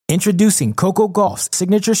Introducing Coco Gauff's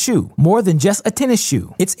signature shoe, more than just a tennis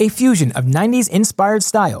shoe. It's a fusion of 90s-inspired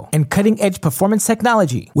style and cutting-edge performance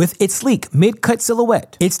technology. With its sleek mid-cut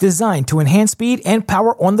silhouette, it's designed to enhance speed and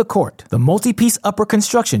power on the court. The multi-piece upper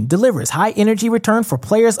construction delivers high-energy return for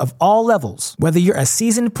players of all levels. Whether you're a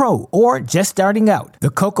seasoned pro or just starting out, the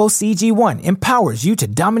Coco CG1 empowers you to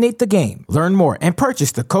dominate the game. Learn more and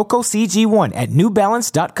purchase the Coco CG1 at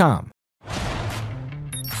NewBalance.com.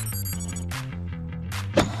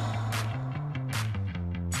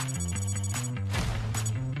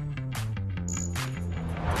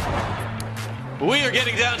 We are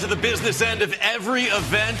getting down to the business end of every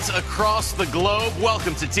event across the globe.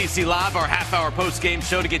 Welcome to TC Live, our half-hour post-game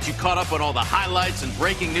show to get you caught up on all the highlights and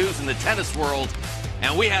breaking news in the tennis world.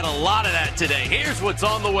 And we had a lot of that today. Here's what's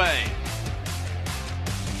on the way.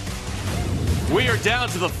 We are down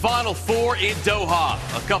to the Final Four in Doha.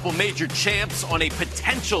 A couple major champs on a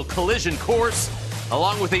potential collision course,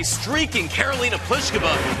 along with a streaking Karolina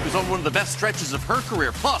Pliskova, who's on one of the best stretches of her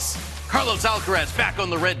career. Plus, Carlos Alcaraz back on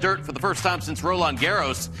the red dirt for the first time since Roland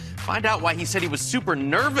Garros. Find out why he said he was super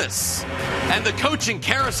nervous. And the coaching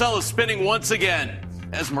carousel is spinning once again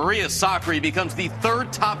as Maria Sakkari becomes the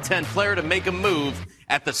third top 10 player to make a move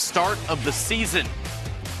at the start of the season.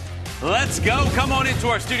 Let's go. Come on into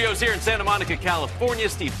our studios here in Santa Monica, California.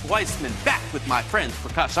 Steve Weissman back with my friends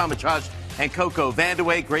Prakash Amachraj and Coco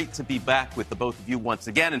Vandeweghe. Great to be back with the both of you once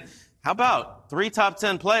again. And how about 3 top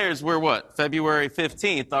 10 players? We're February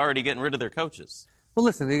 15th, already getting rid of their coaches. Well,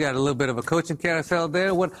 listen, you got a little bit of a coaching carousel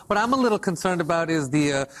there. What I'm a little concerned about is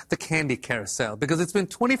the candy carousel, because it's been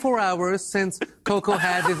 24 hours since Coco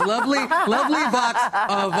had this lovely box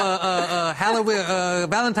of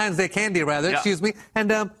Valentine's Day candy, excuse me.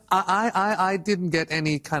 And I didn't get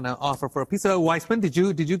any kind of offer for a piece. Weissman, did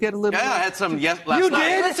you get a little? Yeah, I had some last night. You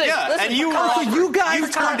did? Listen, and you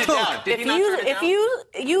turned it down. If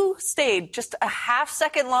you stayed just a half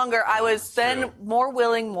second longer, I was then more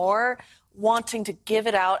willing, more wanting to give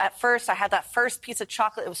it out. At first, I had that first piece of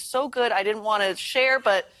chocolate. It was so good. I didn't want to share,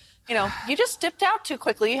 but you just dipped out too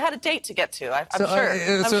quickly. You had a date to get to. I'm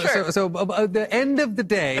sure. So the end of the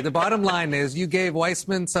day, the bottom line is you gave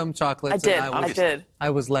Weissman some chocolates. I did.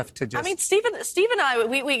 I was left to just. I mean, Steve and I,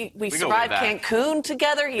 we survived Cancun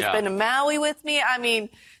together. He's been to Maui with me. I mean,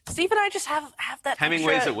 Steve and I just have that.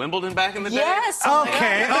 Hemingway's at Wimbledon back in the day? Yes.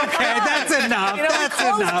 Okay, that's enough. That's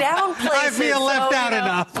enough. Down places, I feel left out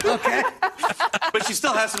enough. Okay. But she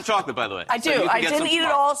still has some chocolate, by the way. I do. So I didn't eat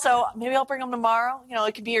it all, so maybe I'll bring them tomorrow.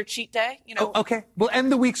 It could be your cheat day. Okay. We'll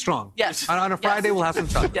end the week strong. Yes. On a Friday, we'll have some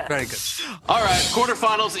chocolate. Yes. Very good. All right,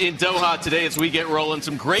 quarterfinals in Doha today as we get rolling.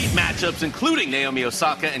 Some great matchups, including Naomi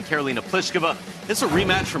Osaka and Karolina Pliskova. This is a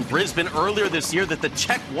rematch from Brisbane earlier this year that the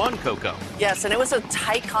Czech won, Coco. Yes, and it was a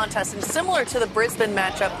tight contest. And similar to the Brisbane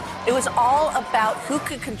matchup, it was all about who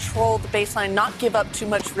could control the baseline, not give up too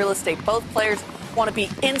much real estate. Both players want to be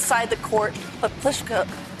inside the court, but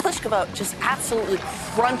Pliskova just absolutely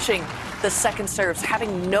crunching the second serves,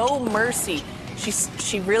 having no mercy.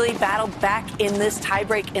 She really battled back in this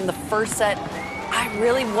tiebreak in the first set. I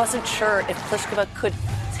really wasn't sure if Pliskova could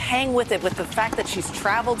hang with it, with the fact that she's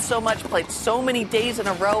traveled so much, played so many days in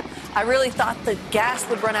a row. I really thought the gas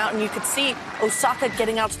would run out, and you could see Osaka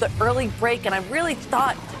getting out to the early break, and I really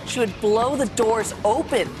thought she would blow the doors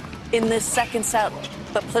open in this second set.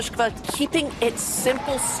 But Pliskova keeping it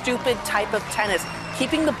simple, stupid type of tennis,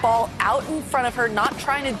 keeping the ball out in front of her, not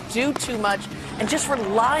trying to do too much, and just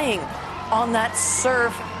relying on that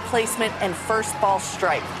serve placement and first ball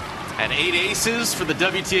strike. And 8 aces for the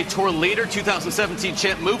WTA Tour leader, 2017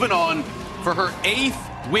 champ, moving on for her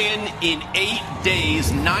 8th win in 8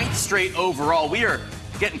 days, 9th straight overall. We are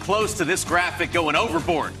getting close to this graphic going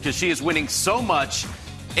overboard because she is winning so much.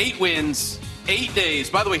 8 wins, 8 days.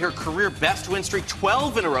 By the way, her career best win streak,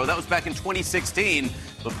 12 in a row. That was back in 2016.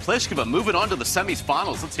 But Pliskova moving on to the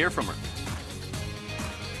semifinals. Let's hear from her.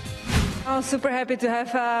 I'm super happy to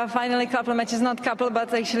have finally a couple of matches, not couple,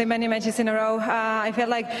 but actually many matches in a row. I felt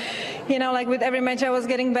like, like with every match I was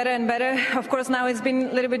getting better and better. Of course, now it's been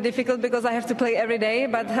a little bit difficult because I have to play every day,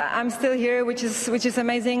 but I'm still here, which is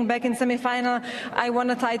amazing. Back in semifinal, I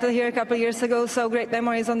won a title here a couple of years ago, so great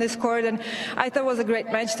memories on this court, and I thought it was a great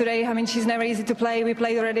match today. I mean, she's never easy to play. We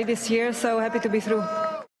played already this year, so happy to be through.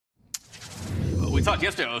 We talked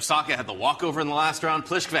yesterday, Osaka had the walkover in the last round.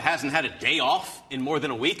 Pliskova hasn't had a day off in more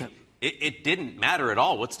than a week. It didn't matter at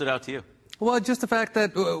all. What stood out to you? Well, just the fact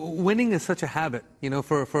that winning is such a habit,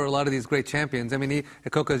 for a lot of these great champions. I mean,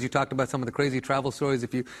 Coco, as you talked about some of the crazy travel stories,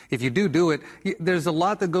 if you do it, there's a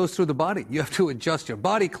lot that goes through the body. You have to adjust your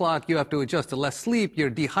body clock. You have to adjust to less sleep. You're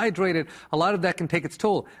dehydrated. A lot of that can take its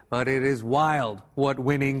toll. But it is wild what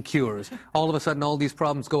winning cures. All of a sudden, all these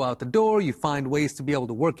problems go out the door. You find ways to be able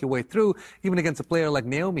to work your way through, even against a player like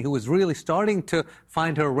Naomi, who is really starting to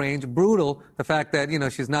find her range. Brutal, the fact that,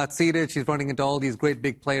 she's not seeded. She's running into all these great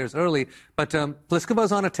big players early. But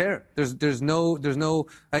Pliskova's on a tear. There's no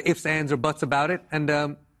ifs, ands, or buts about it. And,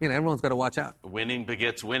 everyone's got to watch out. Winning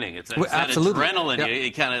begets winning. It's that adrenaline. Yep.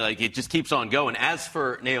 It kind of it just keeps on going. As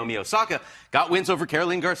for Naomi Osaka, got wins over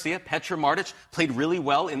Caroline Garcia, Petra Martic, played really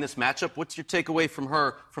well in this matchup. What's your takeaway from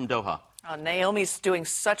her from Doha? Naomi's doing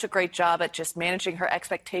such a great job at just managing her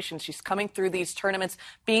expectations. She's coming through these tournaments,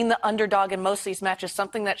 being the underdog in most of these matches,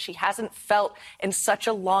 something that she hasn't felt in such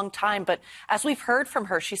a long time. But as we've heard from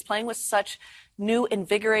her, she's playing with such new,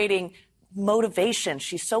 invigorating motivation.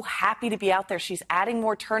 She's so happy to be out there. She's adding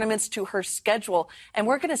more tournaments to her schedule. And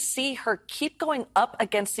we're going to see her keep going up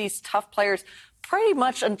against these tough players pretty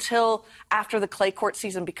much until after the clay court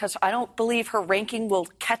season, because I don't believe her ranking will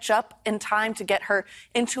catch up in time to get her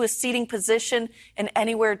into a seeding position in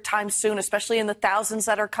anywhere time soon, especially in the thousands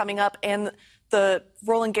that are coming up and the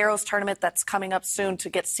Roland Garros tournament that's coming up soon to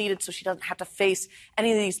get seeded so she doesn't have to face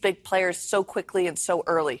any of these big players so quickly and so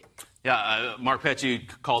early. Yeah, Mark Petty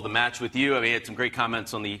called the match with you. I mean, he had some great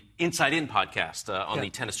comments on the Inside In podcast on the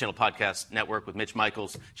Tennis Channel Podcast Network with Mitch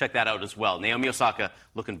Michaels. Check that out as well. Naomi Osaka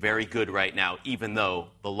looking very good right now, even though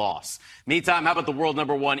the loss. Meantime, how about the world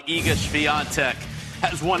number one, Iga Swiatek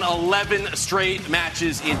has won 11 straight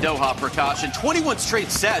matches in Doha, Prakash, and 21 straight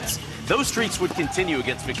sets. Those streaks would continue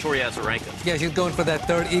against Victoria Azarenka. Yeah, she's going for that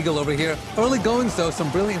third eagle over here. Early goings, though,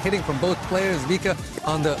 some brilliant hitting from both players. Vika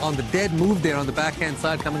on the dead move there on the backhand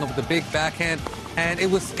side, coming up with the big backhand. And it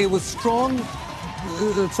was strong,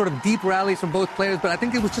 sort of deep rallies from both players, but I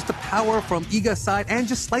think it was just the power from Iga's side and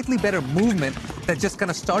just slightly better movement that just kind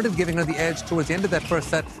of started giving her the edge towards the end of that first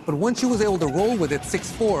set. But once she was able to roll with it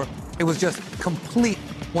 6-4, it was just complete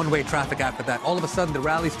one-way traffic after that. All of a sudden, the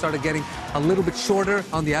rally started getting a little bit shorter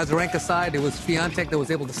on the Azarenka side. It was Swiatek that was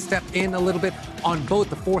able to step in a little bit on both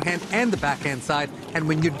the forehand and the backhand side. And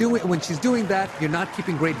when she's doing that, you're not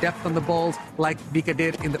keeping great depth on the balls like Vika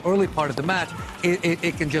did in the early part of the match.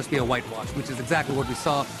 It can just be a whitewash, which is exactly what we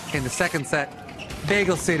saw in the second set.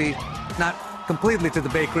 Bagel City, not completely to the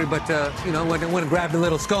bakery, but went and grabbed a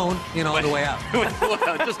little scone, on the way out.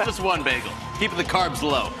 just one bagel, keeping the carbs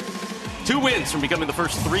low. 2 wins from becoming the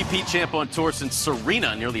first three-peat champ on tour since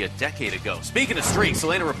Serena nearly a decade ago. Speaking of streaks,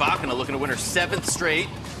 Elena Rybakina looking to win her 7th straight,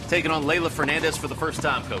 taking on Leylah Fernandez for the first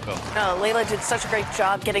time, Coco. Leylah did such a great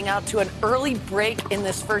job getting out to an early break in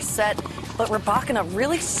this first set, but Rybakina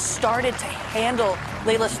really started to handle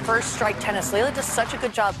Leylah's first strike tennis. Leylah does such a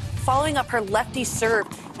good job following up her lefty serve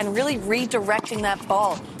and really redirecting that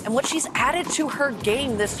ball. And what she's added to her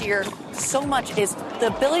game this year so much is the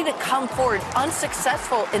ability to come forward,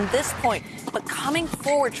 unsuccessful in this point, but coming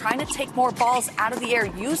forward, trying to take more balls out of the air,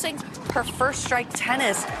 using her first strike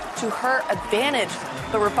tennis to her advantage.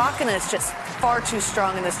 But Rybakina is just far too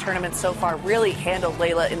strong in this tournament so far. Really handled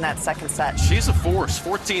Leylah in that second set. She's a force.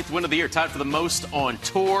 14th win of the year, tied for the most on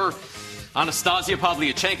tour. Anastasia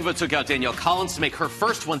Pavlyuchenkova took out Danielle Collins to make her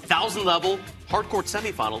first 1,000-level hardcourt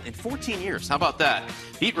semifinal in 14 years. How about that?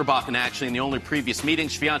 Beat Rybakina actually in the only previous meeting.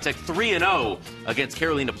 Swiatek 3-0 against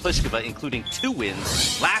Karolina Pliskova, including 2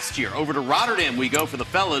 wins last year. Over to Rotterdam we go for the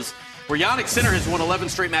fellas, where Jannik Sinner has won 11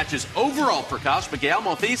 straight matches overall, Prakash, but Gael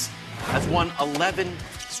Monfils has won 11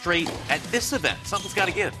 straight at this event. Something's got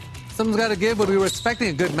to give. Something's got to give, but we were expecting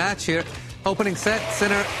a good match here. Opening set,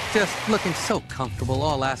 Sinner just looking so comfortable,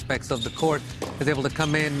 all aspects of the court. Is able to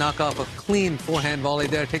come in, knock off a clean forehand volley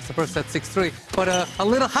there, takes the first set 6-3. But a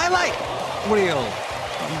little highlight reel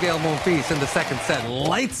from Gael Monfils in the second set.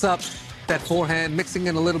 Lights up that forehand, mixing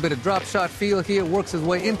in a little bit of drop shot feel here, works his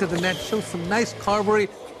way into the net, shows some nice carvery.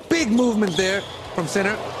 Big movement there from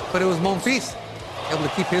Sinner, but it was Monfils able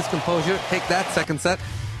to keep his composure, take that second set.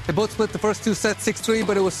 They both split the first 2 sets 6-3,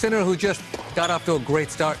 but it was Sinner who just got off to a great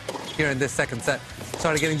start here in this second set.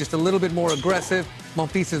 Started getting just a little bit more aggressive.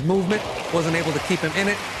 Monfils' movement wasn't able to keep him in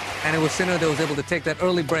it, and it was Sinner that was able to take that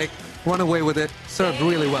early break, run away with it, served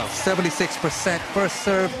really well. 76% first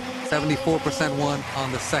serve, 74% won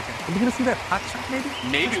on the second. Are we going to see that hot shot maybe?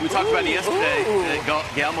 Maybe. We talked about it yesterday.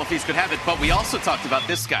 Gael Monfils could have it, but we also talked about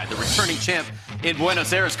this guy, the returning champ, In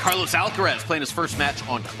Buenos Aires, Carlos Alcaraz playing his first match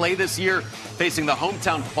on clay this year, facing the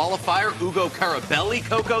hometown qualifier, Ugo Carabelli.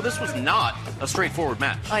 Coco, this was not a straightforward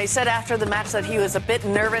match. He said after the match that he was a bit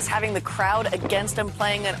nervous having the crowd against him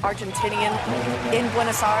playing an Argentinian in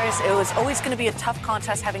Buenos Aires. It was always going to be a tough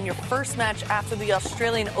contest having your first match after the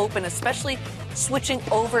Australian Open, especially switching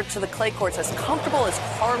over to the clay courts. As comfortable as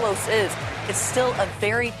Carlos is, it's still a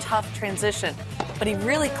very tough transition. But he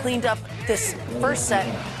really cleaned up this first set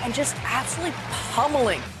and just absolutely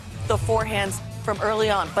pummeling the forehands from early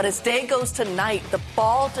on. But as day goes to night, the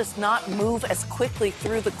ball does not move as quickly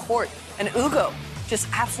through the court. And Ugo just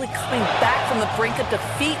absolutely coming back from the brink of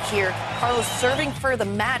defeat here. Carlos serving for the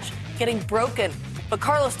match, getting broken. But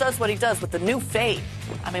Carlos does what he does with the new fade.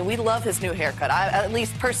 I mean, we love his new haircut. At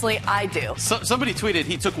least personally, I do. Somebody tweeted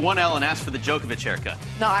he took one L and asked for the Djokovic haircut.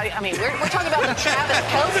 No, I mean, we're talking about the Travis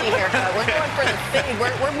Kelce haircut. We're going for the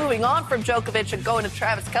fade. We're moving on from Djokovic and going to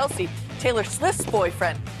Travis Kelce, Taylor Swift's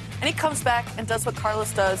boyfriend. And he comes back and does what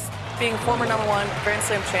Carlos does, being former #1 Grand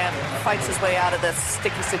Slam champ, fights his way out of this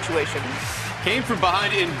sticky situation. Came from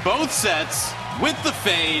behind in both sets with the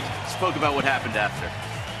fade. Spoke about what happened after.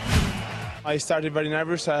 I started very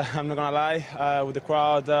nervous, I'm not gonna lie, with the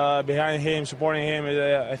crowd behind him, supporting him.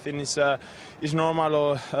 I think it's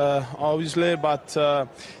normal, obviously, but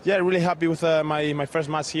yeah, really happy with my first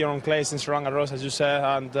match here on clay since Roland Garros, as you said,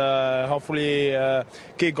 and hopefully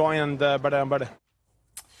keep going and better and better.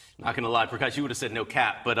 Not going to lie, Prakash, you would have said no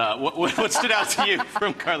cap, but what stood out to you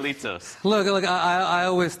from Carlitos? Look, I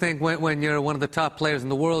always think when you're one of the top players in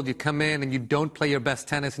the world, you come in and you don't play your best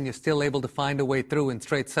tennis and you're still able to find a way through in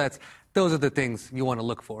straight sets. Those are the things you want to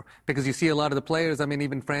look for, because you see a lot of the players. I mean,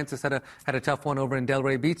 even Francis had a tough one over in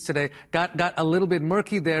Delray Beach today. Got a little bit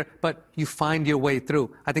murky there, but you find your way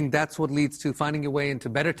through. I think that's what leads to finding your way into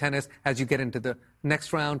better tennis as you get into the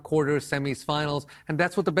next round, quarters, semis, finals, and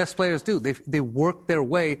that's what the best players do. They work their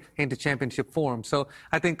way into championship form. So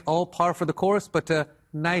I think all par for the course, but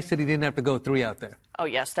nice that he didn't have to go 3 out there. Oh,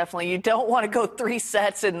 yes, definitely. You don't want to go 3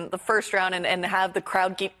 sets in the first round and have the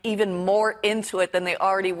crowd get even more into it than they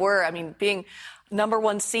already were. I mean, being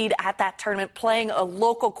 #1 seed at that tournament, playing a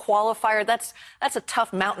local qualifier, that's a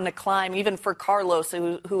tough mountain to climb, even for Carlos,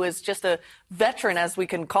 who is just a veteran, as we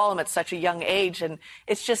can call him, at such a young age. And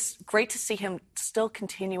it's just great to see him still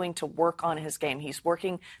continuing to work on his game. He's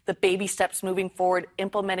working the baby steps moving forward,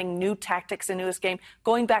 implementing new tactics into his game,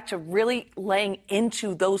 going back to really laying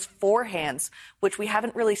into those forehands, which we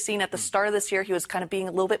haven't really seen at the start of this year. He was kind of being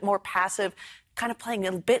a little bit more passive, kind of playing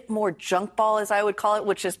a bit more junk ball, as I would call it,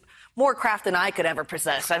 which is more craft than I could ever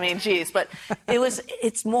possess. I mean, geez, but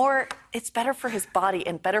it's better for his body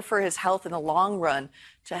and better for his health in the long run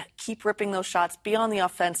to keep ripping those shots, be on the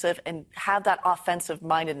offensive, and have that offensive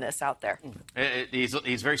mindedness out there.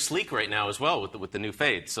 He's very sleek right now as well with the new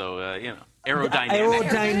fade. So, aerodynamic.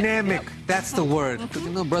 Aerodynamic. That's the word.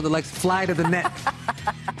 Brother likes fly to the net.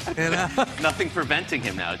 Nothing preventing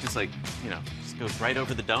him now. Just goes right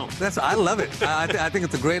over the dome. I love it. I think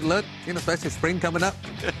it's a great look, especially spring coming up.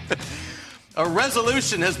 A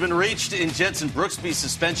resolution has been reached in Jenson Brooksby's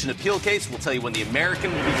suspension appeal case. We'll tell you when the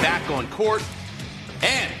American will be back on court.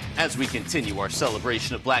 And as we continue our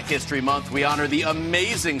celebration of Black History Month, we honor the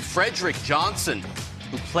amazing Frederick Johnson,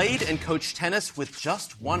 who played and coached tennis with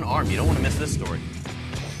just one arm. You don't want to miss this story.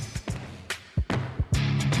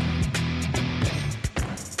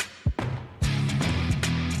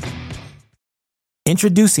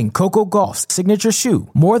 Introducing Coco Gauff's signature shoe.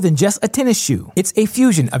 More than just a tennis shoe, it's a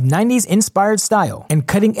fusion of 90s-inspired style and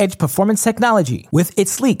cutting-edge performance technology. With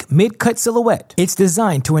its sleek mid-cut silhouette, it's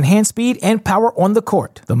designed to enhance speed and power on the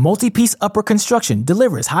court. The multi-piece upper construction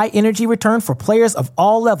delivers high-energy return for players of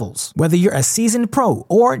all levels. Whether you're a seasoned pro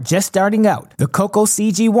or just starting out, the Coco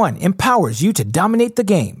CG1 empowers you to dominate the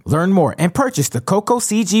game. Learn more and purchase the Coco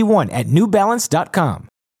CG1 at NewBalance.com.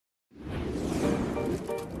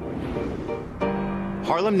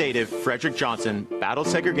 Harlem native Frederick Johnson battled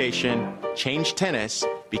segregation, changed tennis,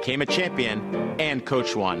 became a champion, and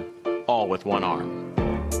coached one, all with one arm.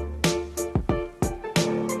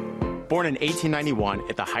 Born in 1891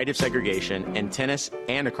 at the height of segregation in tennis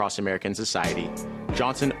and across American society,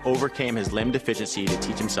 Johnson overcame his limb deficiency to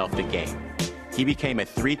teach himself the game. He became a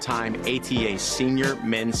 3-time ATA senior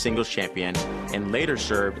men's singles champion and later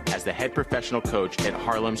served as the head professional coach at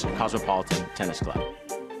Harlem's Cosmopolitan Tennis Club.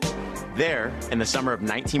 There, in the summer of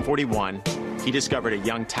 1941, he discovered a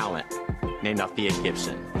young talent named Althea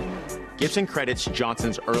Gibson. Gibson credits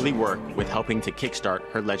Johnson's early work with helping to kickstart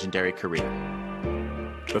her legendary career.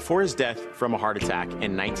 Before his death from a heart attack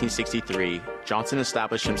in 1963, Johnson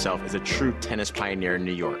established himself as a true tennis pioneer in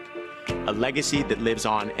New York, a legacy that lives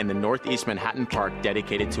on in the Northeast Manhattan Park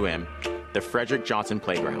dedicated to him, the Frederick Johnson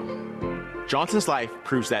Playground. Johnson's life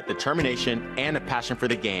proves that determination and a passion for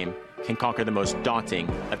the game can conquer the most daunting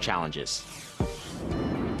of challenges.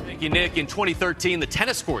 Thank you, Nick. In 2013, the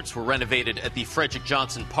tennis courts were renovated at the Frederick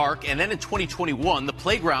Johnson Park. And then in 2021, the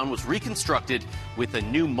playground was reconstructed with a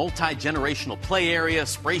new multi-generational play area,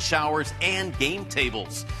 spray showers, and game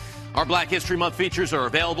tables. Our Black History Month features are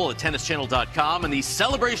available at tennischannel.com. And the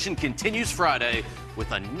celebration continues Friday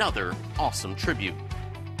with another awesome tribute.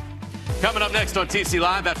 Coming up next on TC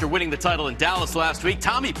Live, after winning the title in Dallas last week,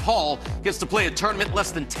 Tommy Paul gets to play a tournament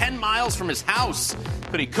less than 10 miles from his house.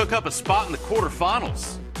 Could he cook up a spot in the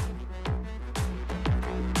quarterfinals?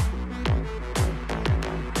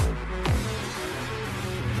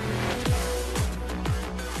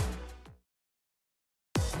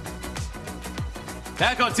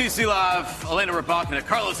 Back on TC Live, Elena Rybakina,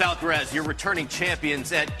 Carlos Alcaraz, your returning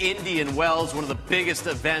champions at Indian Wells, one of the biggest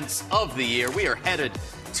events of the year. We are headed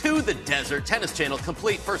to the desert. Tennis Channel,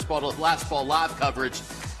 complete first ball to last ball live coverage.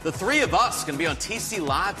 The three of us going to be on TC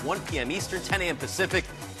Live, 1 p.m. Eastern, 10 a.m. Pacific,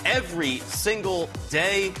 every single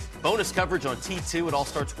day. Bonus coverage on T2. It all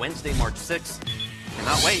starts Wednesday, March 6th.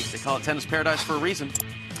 Cannot wait. They call it Tennis Paradise for a reason.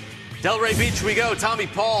 Delray Beach we go. Tommy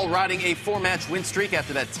Paul riding a 4-match win streak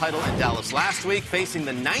after that title in Dallas last week, facing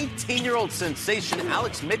the 19-year-old sensation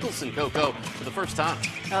Alex Michelsen, Coco, for the first time.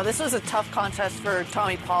 Now, this was a tough contest for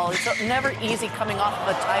Tommy Paul. It's never easy coming off of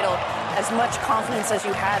a title. As much confidence as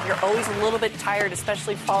you have, you're always a little bit tired,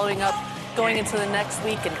 especially following up going into the next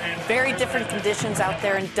week. And very different conditions out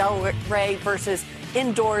there in Delray versus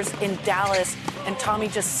indoors in Dallas. And Tommy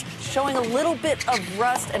just showing a little bit of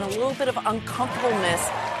rust and a little bit of uncomfortableness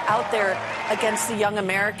out there against the young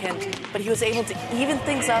American, but he was able to even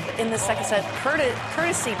things up in the second set,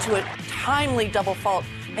 courtesy to a timely double fault.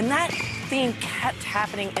 And that theme kept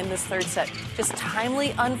happening in this third set. Just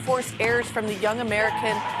timely, unforced errors from the young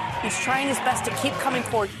American. He's trying his best to keep coming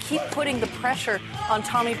forward, keep putting the pressure on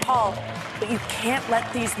Tommy Paul, but you can't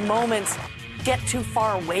let these moments get too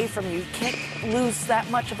far away from you. You can't lose that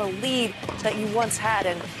much of a lead that you once had.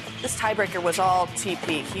 And this tiebreaker was all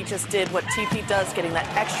TP. He just did what TP does, getting that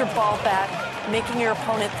extra ball back, making your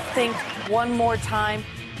opponent think one more time,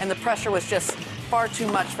 and the pressure was just far too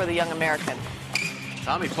much for the young American.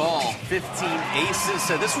 Tommy Paul, 15 aces.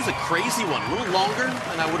 This was a crazy one, a little longer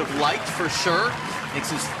than I would have liked for sure.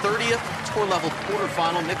 Makes his 30th tour-level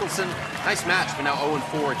quarterfinal. Michelsen, nice match, but now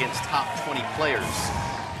 0-4 against top 20 players.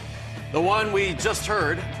 The one we just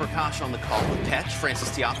heard, Prakash on the call with Petch, Francis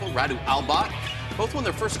Tiafoe, Radu Albat. Both won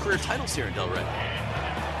their first career titles here in Delray.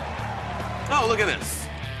 Oh, look at this.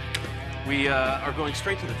 We are going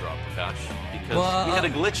straight to the draw, Prakash, because we had a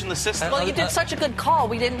glitch in the system. Well, you did such a good call.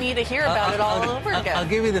 We didn't need to hear about it all over again. I'll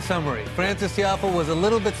give you the summary. Francis Tiafoe was a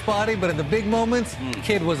little bit spotty, but in the big moments,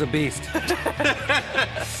 kid was a beast.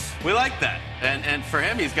 We like that. And for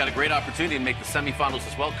him, he's got a great opportunity to make the semifinals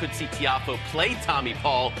as well. Could see Tiafoe play Tommy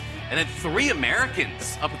Paul. And then three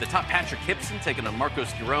Americans up at the top. Patrick Hipson taking on Marcos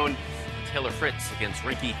Giron. Taylor Fritz against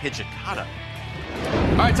Rinky Hijikata.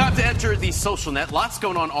 All right, time to enter the social net. Lots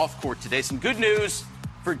going on off court today. Some good news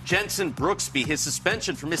for Jensen Brooksby. His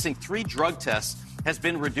suspension for missing 3 drug tests has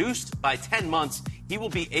been reduced by 10 months. He will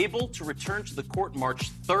be able to return to the court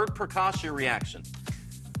March 3rd. Prakash, your reaction?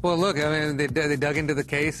 Well, look, I mean, they dug into the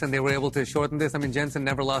case and they were able to shorten this. I mean, Jensen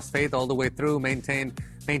never lost faith all the way through, maintained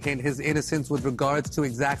his innocence with regards to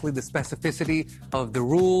exactly the specificity of the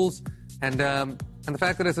rules. And the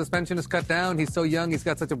fact that his suspension is cut down, he's so young, he's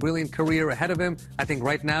got such a brilliant career ahead of him. I think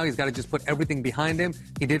right now he's got to just put everything behind him.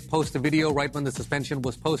 He did post a video right when the suspension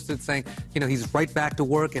was posted saying, he's right back to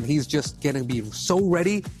work and he's just going to be so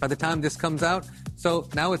ready by the time this comes out. So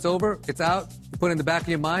now it's over, it's out, you put it in the back of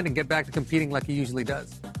your mind and get back to competing like he usually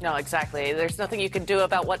does. No, exactly. There's nothing you can do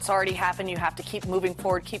about what's already happened. You have to keep moving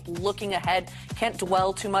forward, keep looking ahead, can't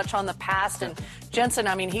dwell too much on the past. And Jensen,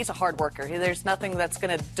 I mean, he's a hard worker. There's nothing that's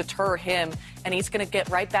going to deter him, and he's going to get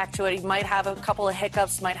right back to it. He might have a couple of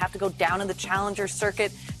hiccups, might have to go down in the challenger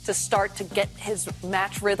circuit to start to get his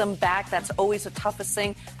match rhythm back. That's always the toughest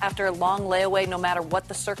thing after a long layaway, no matter what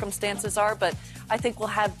the circumstances are. But I think we'll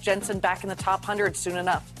have Jensen back in the top 100 soon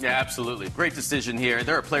enough. Yeah, absolutely. Great decision here.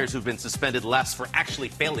 There are players who've been suspended less for actually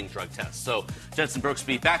failing drug tests. So Jensen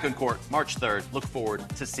Brooksby back on court March 3rd. Look forward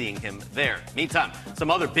to seeing him there. Meantime,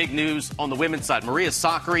 some other big news on the women's side. Maria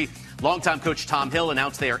Sakkari, longtime coach Tom Hill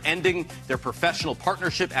announced they are ending their professional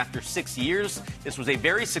partnership after 6 years. This was a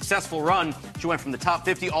very successful run. She went from the top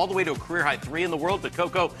 50 all the way to a career-high 3 in the world. But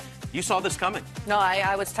Coco, You saw this coming. No,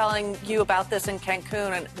 I was telling you about this in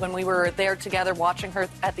Cancun, and when we were there together watching her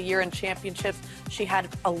at the year-end championships, she had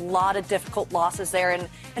a lot of difficult losses there, and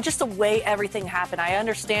just the way everything happened. I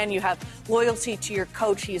understand you have loyalty to your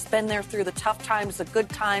coach. He's been there through the tough times, the good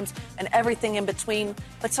times, and everything in between,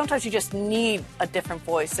 but sometimes you just need a different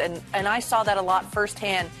voice, and I saw that a lot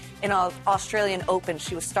firsthand in Australian Open.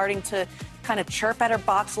 She was starting to kind of chirp at her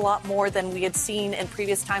box a lot more than we had seen in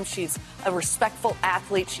previous times. She's a respectful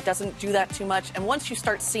athlete. She doesn't do that too much. And once you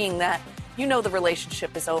start seeing that, you know the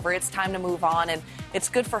relationship is over. It's time to move on. And it's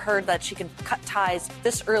good for her that she can cut ties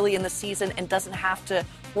this early in the season and doesn't have to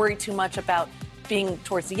worry too much about being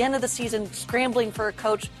towards the end of the season, scrambling for a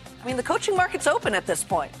coach. I mean, the coaching market's open at this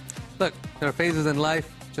point. Look, there are phases in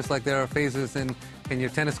life, just like there are phases in your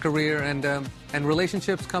tennis career, and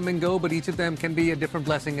relationships come and go, but each of them can be a different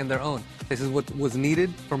blessing in their own. This is what was needed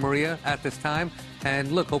for Maria at this time,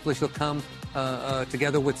 and look, hopefully she'll come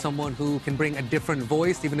together with someone who can bring a different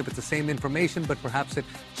voice, even if it's the same information, but perhaps it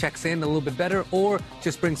checks in a little bit better, or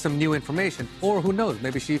just brings some new information. Or who knows,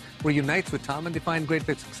 maybe she reunites with Tom and they find great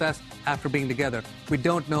big success after being together. We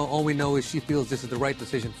don't know. All we know is she feels this is the right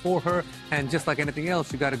decision for her, and just like anything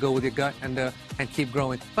else, you got to go with your gut and keep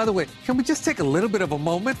growing. By the way, can we just take a little bit of a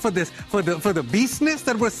moment for the beastness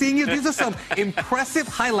that we're seeing here? These are some impressive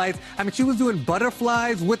highlights. I mean, she was doing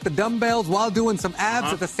butterflies with the dumbbells while doing some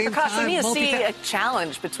abs at the same time. You need to see a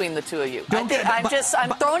challenge between the two of you. I'm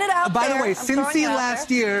throwing it out by there. the way, since last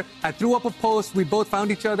year, I threw up a post. We both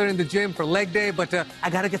found each other in the gym for leg day, but I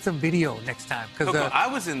got to get some video next time. I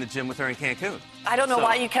was in the gym with her in Cancun. I don't know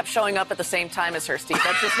why you kept showing up at the same time as her, Steve.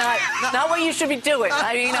 That's just not what you should be doing.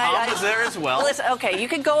 I mean, Tom was there as well. Listen, okay, you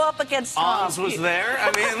could go up against Tom. Oz was there.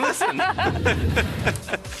 I mean, listen.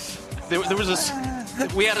 there was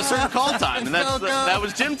we had a certain call time, and that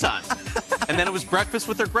was gym time. And then it was breakfast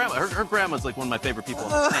with her grandma. Her grandma's like one of my favorite people on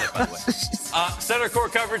the planet, by the way. Center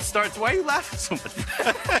court coverage starts. Why are you laughing so much?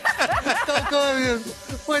 Go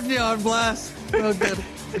put me on blast. Oh, good.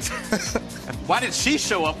 Why did she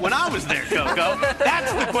show up when I was there, Coco?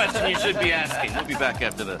 That's the question you should be asking. We'll be back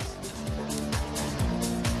after this.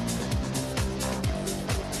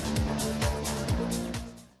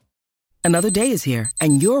 Another day is here,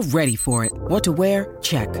 and you're ready for it. What to wear?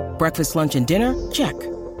 Check. Breakfast, lunch, and dinner? Check.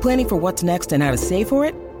 Planning for what's next and how to save for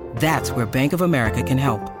it? That's where Bank of America can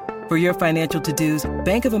help. For your financial to-dos,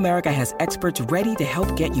 Bank of America has experts ready to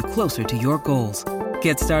help get you closer to your goals.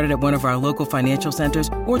 Get started at one of our local financial centers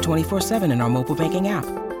or 24/7 in our mobile banking app.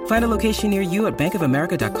 Find a location near you at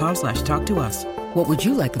bankofamerica.com/talktous. What would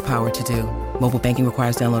you like the power to do? Mobile banking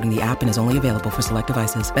requires downloading the app and is only available for select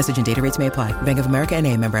devices. Message and data rates may apply. Bank of America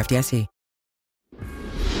N.A., member FDIC.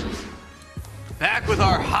 Back with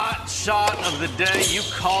our hot shot of the day. You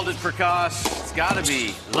called it, Prakash. It's got to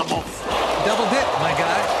be Le Bon. Double dip, my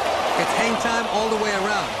guy. It's hang time all the way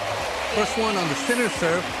around. First one on the center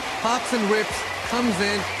serve. Pops and rips. Comes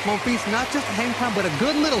in. Monfils, not just a hang time, but a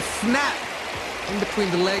good little snap in between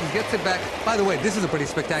the legs. Gets it back. By the way, this is a pretty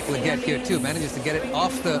spectacular get here, too. Manages to get it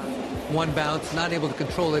off the one bounce, not able to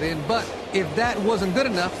control it in. But if that wasn't good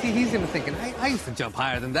enough, see, he's even thinking, I used to jump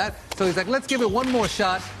higher than that. So he's like, let's give it one more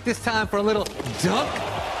shot, this time for a little dunk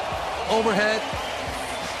overhead.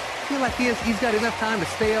 I feel like he's got enough time to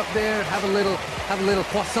stay up there, have a little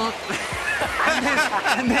croissant,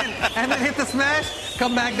 and then hit the smash,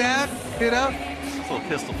 come back down, you know? It's a little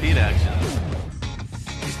Pistol Pete action.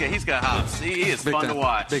 He's got hops. He is Big fun time. to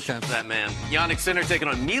watch. Big time. That man. Yannick Sinner taking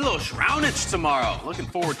on Milos Raonic tomorrow. Looking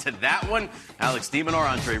forward to that one. Alex de Minaur,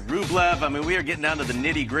 Andrei Rublev. I mean, we are getting down to the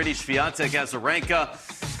nitty-gritty. Swiatek, Azarenka.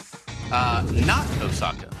 Not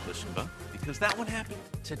Osaka, Pliskova, because that one happened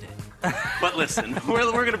today. But listen, we're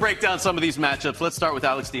going to break down some of these matchups. Let's start with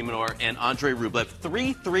Alex de Minaur and Andrei Rublev.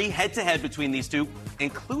 3-3 head-to-head between these two,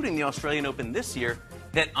 including the Australian Open this year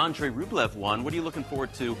that Andrei Rublev won. What are you looking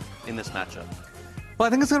forward to in this matchup? Well, I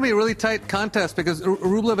think it's going to be a really tight contest because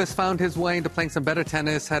Rublev has found his way into playing some better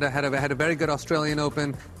tennis, had a very good Australian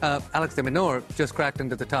Open. Alex de Minaur just cracked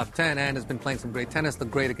into the top 10 and has been playing some great tennis,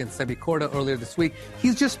 looked great against Sebi Korda earlier this week.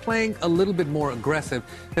 He's just playing a little bit more aggressive.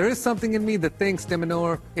 There is something in me that thinks de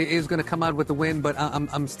Minaur is going to come out with the win, but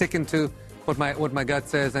I'm sticking to what my gut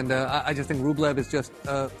says, and I just think Rublev is just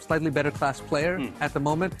a slightly better class player at the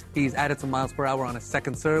moment. He's added some miles per hour on his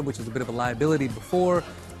second serve, which was a bit of a liability before,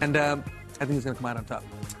 and I think he's going to come out on top.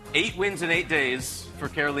 8 wins in 8 days for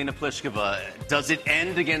Karolina Pliskova. Does it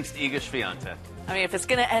end against Iga Swiatek? I mean, if it's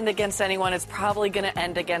going to end against anyone, it's probably going to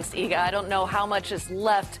end against Iga. I don't know how much is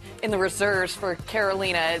left in the reserves for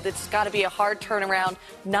Carolina. It's got to be a hard turnaround.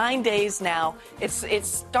 9 days now.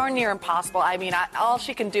 It's darn near impossible. I mean, all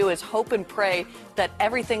she can do is hope and pray that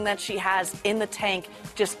everything that she has in the tank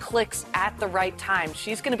just clicks at the right time.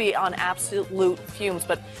 She's going to be on absolute fumes.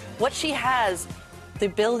 But what she has the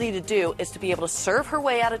ability to do is to be able to serve her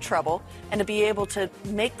way out of trouble and to be able to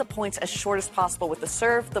make the points as short as possible with the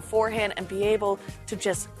serve, the forehand, and be able to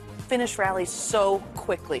just finish rallies so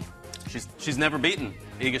quickly. She's never beaten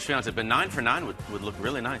Iga Swiatek, but 9 for 9 would look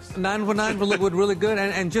really nice. 9 for 9 would look really good,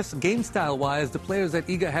 and just game style wise, the players that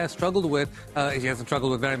Iga has struggled with, she hasn't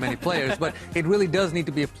struggled with very many players, but it really does need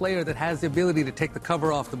to be a player that has the ability to take the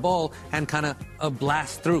cover off the ball and kind of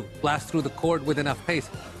blast through the court with enough pace.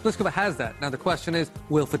 Pliskova has that. Now the question is,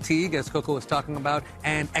 will fatigue, as Coco was talking about,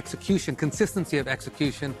 and execution, consistency of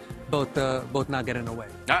execution, both not get in the way.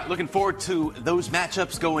 All right, looking forward to those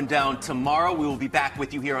matchups going down tomorrow. We will be back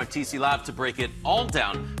with you here on TC Live to break it all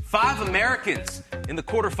down. 5 Americans in the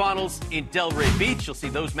quarterfinals in Delray Beach. You'll see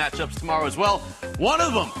those matchups tomorrow as well. One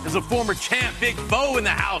of them is a former champ, Big Bo in the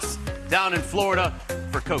house down in Florida.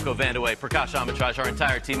 For Coco Vandeweghe, Prakash Amitraj, our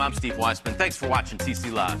entire team, I'm Steve Weissman. Thanks for watching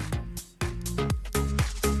TC Live.